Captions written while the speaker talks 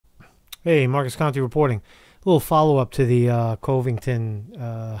Hey, Marcus Conte reporting. A little follow-up to the Covington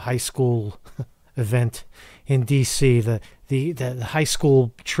high school event in D.C., the high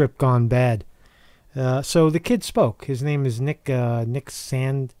school trip gone bad. So the kid spoke. His name is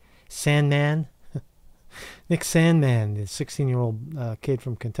SANDMANN. Nick SANDMANN, the 16-year-old kid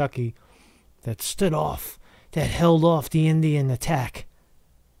from Kentucky that stood off, that held off the Indian attack.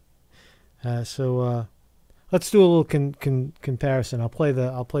 So let's do a little comparison. I'll play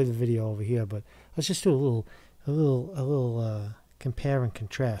the video over here, but let's just do a little compare and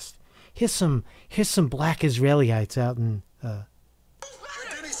contrast. Here's some black Israelites out in. Then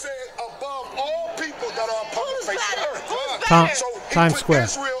he said, above all people that are upon the face of the earth. So he Times put Square.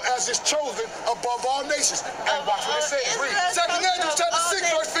 Israel as his chosen above all nations. And watch what it says. Read. 2 Andrew chapter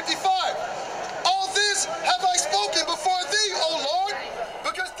 6, verse 55. All this have I spoken before thee, O Lord,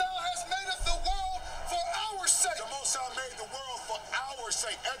 because thou hast made us the world for our sake. The Most High made the world for our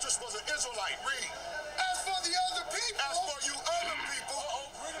sake. Esdras was an Israelite. Read. As for the other people. As for you other people.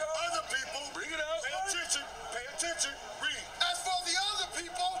 Other people. Bring it out. Pay attention. Pay attention. Read. As for the other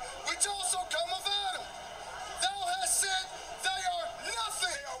people, which also come of Adam, thou hast said they are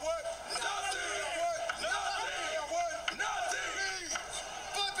nothing. They are what? Nothing. They are what? Nothing. They are what? Nothing. Read.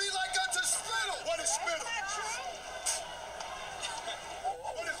 But be like unto spittle. What is spittle?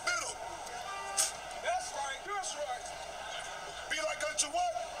 What is spittle? That's right. That's right. Be like unto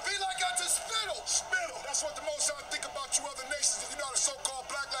what? Be like unto spittle. Spittle. That's what the Most High think about you other nations. If you're not a so-called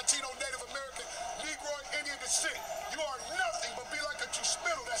black, Latino, Native American, Negro, Indian descent, you are nothing but be like unto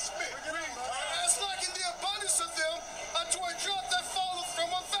spittle. That's spit. Read. As like in the abundance of them unto a drop that falleth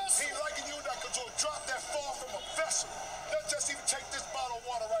from a vessel. He liken you like unto a drop that fall from a vessel. Let's just even take this bottle of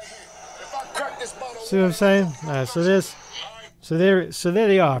water right here. If I crack this bottle of See what I'm saying? so there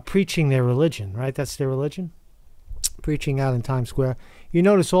they are preaching their religion, right? That's their religion, preaching out in Times Square. You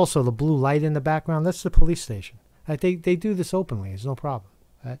notice also the blue light in the background. That's the police station. Right? They do this openly. There's no problem.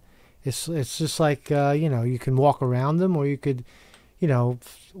 Right? It's just like you can walk around them, or you could,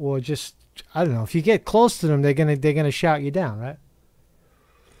 or just I don't know. If you get close to them, they're gonna shout you down, right?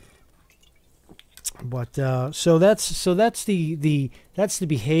 But so that's the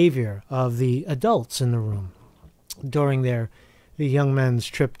behavior of the adults in the room during the young men's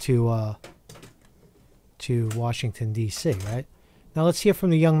trip to Washington D.C. Right? Now let's hear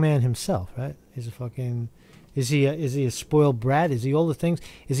from the young man himself. Right? Is he a spoiled brat? Is he all the things?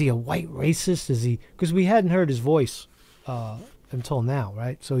 Is he a white racist? Is he? Because we hadn't heard his voice until now,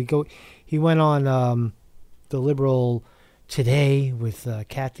 right? So he went on the Liberal Today with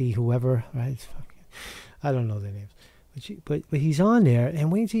Kathy whoever, right? I don't know their names, but he's on there,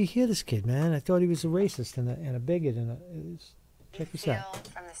 and wait till you hear this kid, man. I thought he was a racist and a bigot check this out.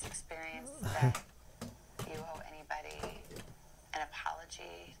 From this experience that you owe anybody an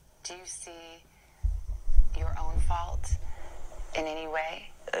apology? Do you see your own fault in any way?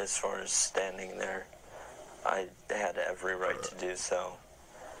 As far as standing there, I had every right to do so.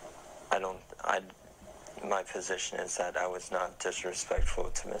 My position is that I was not disrespectful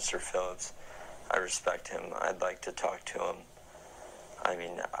to Mr. Phillips. I respect him. I'd like to talk to him. I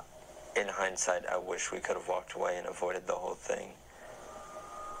mean, in hindsight, I wish we could have walked away and avoided the whole thing.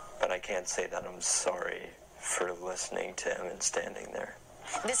 But I can't say that I'm sorry for listening to him and standing there.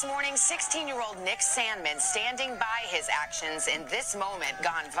 This morning, 16-year-old Nick SANDMANN standing by his actions in this moment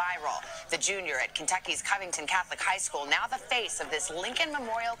gone viral. The junior at Kentucky's Covington Catholic High School, now the face of this Lincoln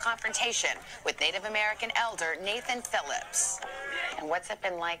Memorial confrontation with Native American elder Nathan Phillips. And what's it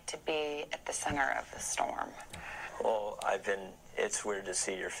been like to be at the center of the storm? Well, it's weird to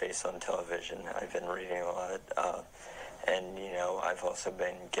see your face on television. I've been reading a lot, and, I've also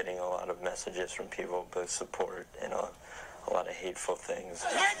been getting a lot of messages from people, both support and a lot of hateful things.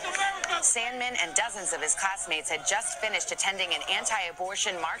 SANDMANN and dozens of his classmates had just finished attending an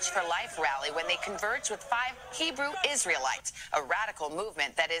anti-abortion March for Life rally when they converged with 5 Hebrew Israelites, a radical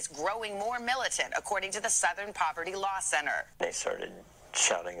movement that is growing more militant, according to the Southern Poverty Law Center. They started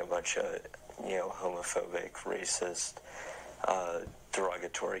shouting a bunch of, homophobic, racist,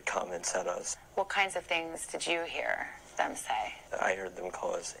 derogatory comments at us. What kinds of things did you hear them say? I heard them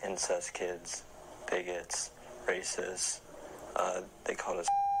call us incest kids, bigots, racists. They called us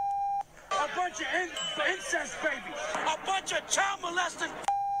a bunch of incest babies, a bunch of child molesting.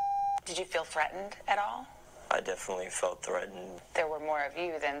 Did you feel threatened at all? I definitely felt threatened. There were more of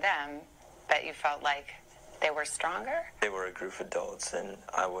you than them, but you felt like They were stronger? They were a group of adults, and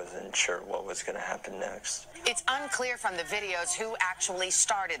I wasn't sure what was going to happen next. It's unclear from the videos who actually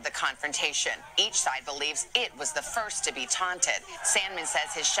started the confrontation. Each side believes it was the first to be taunted. Sandmann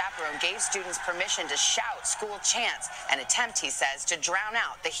says his chaperone gave students permission to shout school chants, an attempt, he says, to drown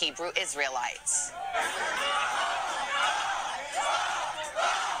out the Hebrew Israelites.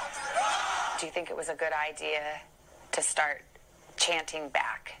 Do you think it was a good idea to start chanting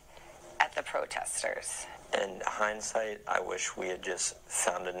back at the protesters? In hindsight, I wish we had just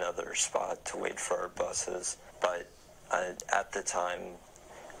found another spot to wait for our buses, but at the time,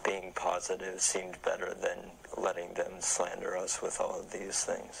 being positive seemed better than letting them slander us with all of these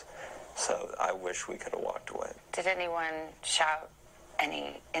things. So I wish we could have walked away. Did anyone shout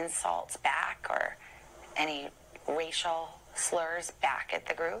any insults back or any racial slurs back at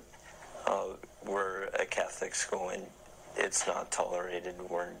the group? We're a Catholic school, and it's not tolerated.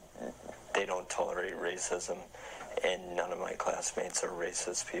 They don't tolerate racism, and none of my classmates are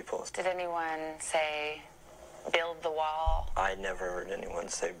racist people. Did anyone say, build the wall? I never heard anyone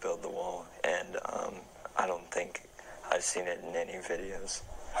say build the wall, and I don't think I've seen it in any videos.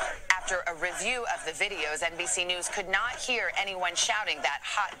 After a review of the videos, NBC News could not hear anyone shouting that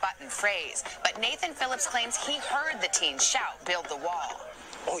hot-button phrase, but Nathan Phillips claims he heard the teens shout, build the wall.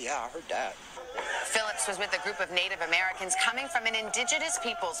 Oh, yeah, I heard that. Phillips was with a group of Native Americans coming from an Indigenous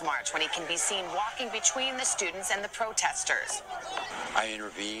Peoples March when he can be seen walking between the students and the protesters. I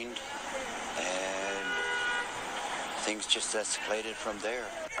intervened, and things just escalated from there.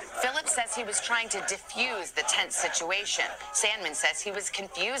 Phillips says he was trying to diffuse the tense situation. Sandmann says he was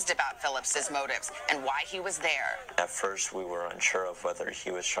confused about Phillips's motives and why he was there. At first, we were unsure of whether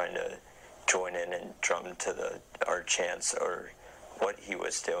he was trying to join in and drum to our chants or what he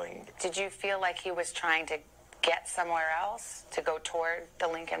was doing. Did you feel like he was trying to get somewhere else, to go toward the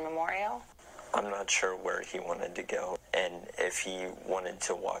Lincoln Memorial? I'm not sure where he wanted to go, and if he wanted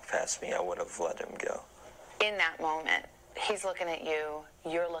to walk past me, I would have let him go. In that moment, he's looking at you,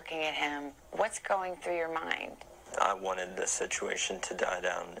 you're looking at him. What's going through your mind? I wanted the situation to die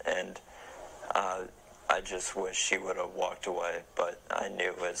down, and I just wish he would have walked away, but I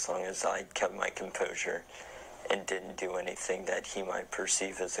knew as long as I kept my composure and didn't do anything that he might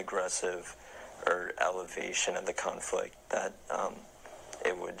perceive as aggressive or elevation of the conflict, that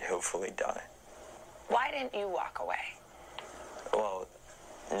it would hopefully die. Why didn't you walk away? Well,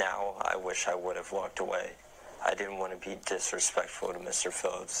 now I wish I would have walked away. I didn't want to be disrespectful to Mr.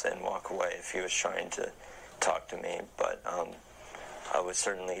 Phillips and walk away if he was trying to talk to me, but I was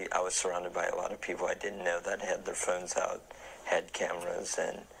surrounded by a lot of people I didn't know that had their phones out, had cameras,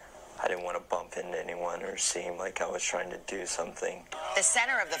 and I didn't want to bump into anyone or seem like I was trying to do something. The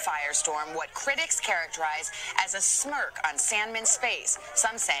center of the firestorm, what critics characterize as a smirk on Sandmann's face,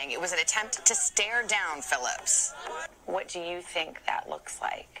 some saying it was an attempt to stare down Phillips. What do you think that looks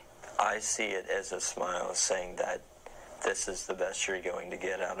like? I see it as a smile saying that this is the best you're going to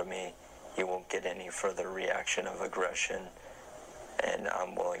get out of me. You won't get any further reaction of aggression, and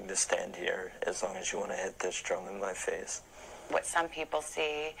I'm willing to stand here as long as you want to hit this drum in my face. What some people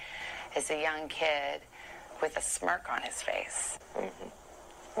see is a young kid with a smirk on his face. Mm-hmm.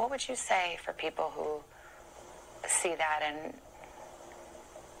 What would you say for people who see that and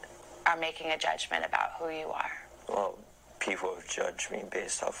are making a judgment about who you are? Well, people have judged me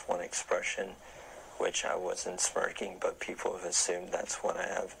based off one expression, which I wasn't smirking, but people have assumed that's what I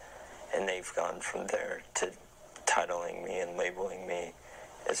have, and they've gone from there to titling me and labeling me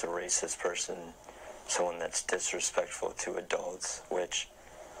as a racist person, someone that's disrespectful to adults, which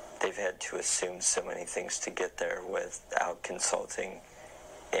they've had to assume so many things to get there without consulting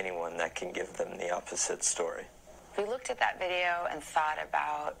anyone that can give them the opposite story. We looked at that video and thought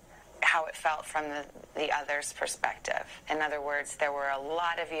about how it felt from the other's perspective. In other words, there were a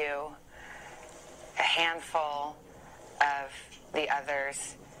lot of you, a handful of the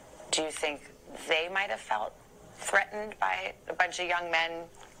others. Do you think they might have felt threatened by a bunch of young men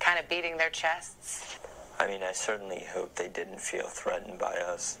kind of beating their chests? I mean, I certainly hope they didn't feel threatened by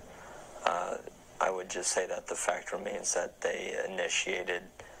us. I would just say that the fact remains that they initiated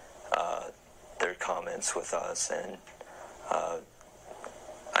their comments with us, and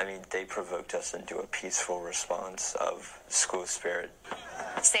I mean, they provoked us into a peaceful response of school spirit.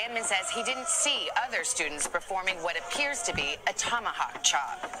 Sandmann says he didn't see other students performing what appears to be a tomahawk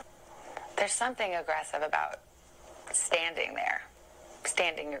chop. There's something aggressive about standing there,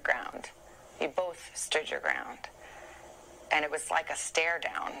 standing your ground. You both stood your ground, and it was like a stare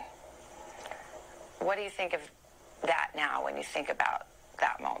down. What do you think of that now when you think about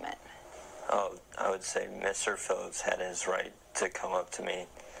that moment? Oh, I would say Mr. Phillips had his right to come up to me.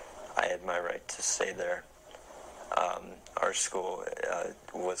 I had my right to stay there. Our school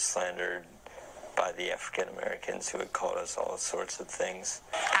was slandered by the African Americans who had called us all sorts of things.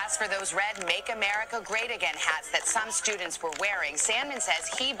 As for those red Make America Great Again hats that some students were wearing, Sandmann says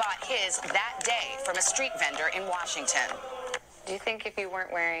he bought his that day from a street vendor in Washington. Do you think if you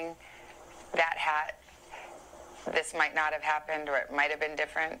weren't wearing that hat, this might not have happened, or it might have been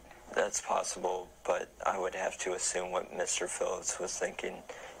different? That's possible, but I would have to assume what Mr. Phillips was thinking,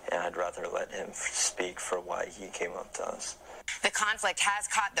 and I'd rather let him speak for why he came up to us. The conflict has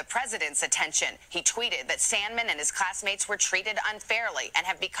caught the president's attention. He tweeted that Sandmann and his classmates were treated unfairly and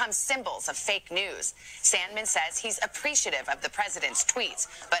have become symbols of fake news. Sandmann says he's appreciative of the president's tweets,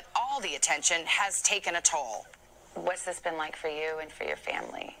 but all the attention has taken a toll. What's this been like for you and for your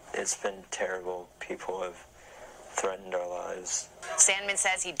family? It's been terrible. People have threatened our lives. Sandmann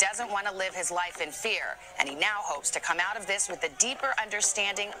says he doesn't want to live his life in fear, and he now hopes to come out of this with a deeper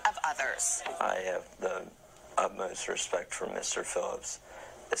understanding of others. I have the utmost respect for Mr. Phillips.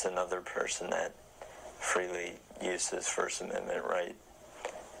 It's another person that freely used his First Amendment right,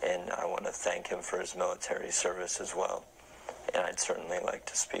 and I want to thank him for his military service as well, and I'd certainly like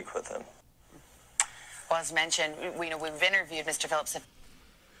to speak with him. Well, as mentioned, we've interviewed Mr. Phillips.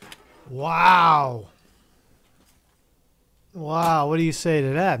 Wow. Wow, what do you say to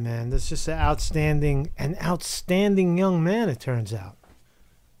that, man? That's just an outstanding young man, it turns out.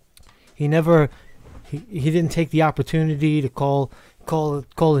 He didn't take the opportunity to call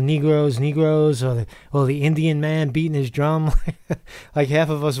the Negroes or the Indian man beating his drum like half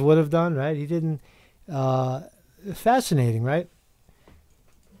of us would have done, right? He didn't. Fascinating, right?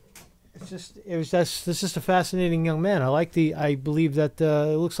 This is just a fascinating young man. I believe that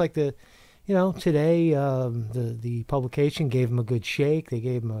it looks like today the publication gave him a good shake. They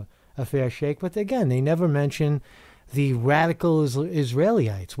gave him a fair shake. But again, they never mention the radical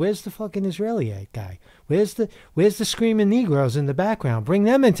Israelites. Where's the fucking Israelite guy? Where's the screaming Negroes in the background? Bring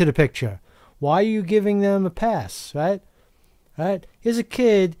them into the picture. Why are you giving them a pass, right? Right? Here's a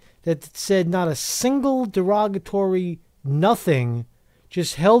kid that said not a single derogatory nothing,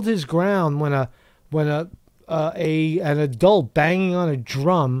 just held his ground when an adult banging on a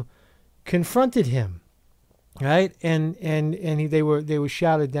drum confronted him, right? And they were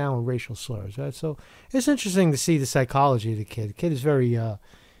shouted down with racial slurs, right? So it's interesting to see the psychology of the kid. The kid is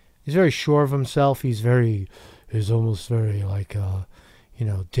he's very sure of himself. He's almost very like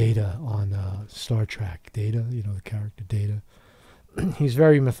Data on Star Trek. Data, the character Data. He's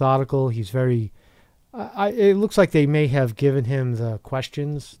very methodical. He's very. It looks like they may have given him the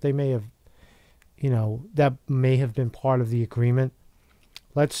questions. They may have, that may have been part of the agreement.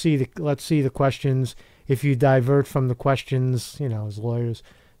 Let's see the questions. If you divert from the questions, as lawyers,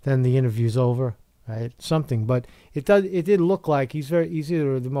 then the interview's over, right? Something, but it did look like he's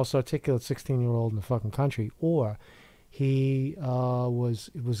either the most articulate 16-year-old in the fucking country, or he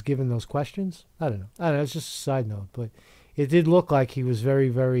was given those questions. I don't know. It's just a side note, but it did look like he was very,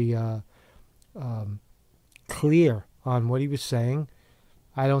 very clear on what he was saying.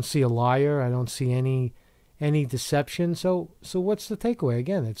 I don't see a liar. I don't see any deception. So what's the takeaway?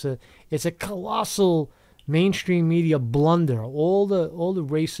 Again, it's a colossal mainstream media blunder. All the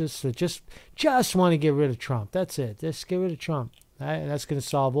racists that just want to get rid of Trump. That's it. Just get rid of Trump. Right? That's going to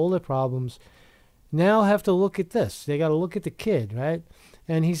solve all their problems. Now have to look at this. They got to look at the kid, right?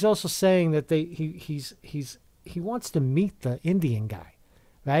 And he's also saying that he wants to meet the Indian guy,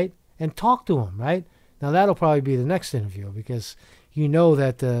 right? And talk to him, right? Now that'll probably be the next interview, because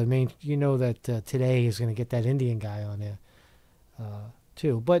that Today is going to get that Indian guy on there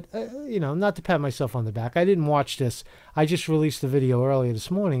too. But not to pat myself on the back, I didn't watch this. I just released the video earlier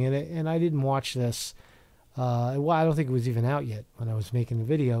this morning, and I didn't watch this. I don't think it was even out yet when I was making the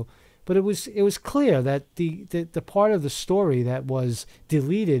video. But it was clear that the part of the story that was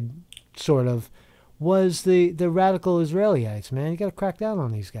deleted, sort of, was the radical Israelites. Man, you got to crack down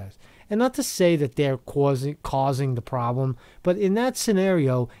on these guys. And not to say that they're causing the problem, but in that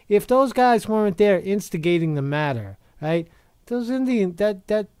scenario, if those guys weren't there instigating the matter, right? Those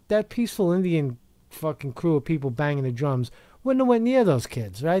that peaceful Indian fucking crew of people banging the drums wouldn't have went near those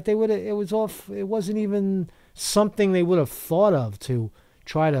kids, right? They would have. It wasn't even something they would have thought of to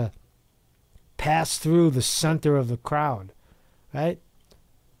try to pass through the center of the crowd, right?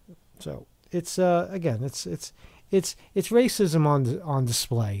 So it's again, it's racism on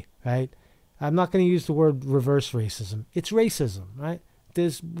display. Right? I'm not going to use the word reverse racism. It's racism, right?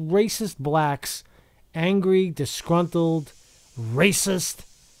 There's racist blacks, angry, disgruntled, racist,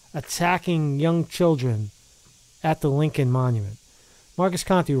 attacking young children at the Lincoln Monument. Marcus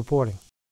Conte reporting.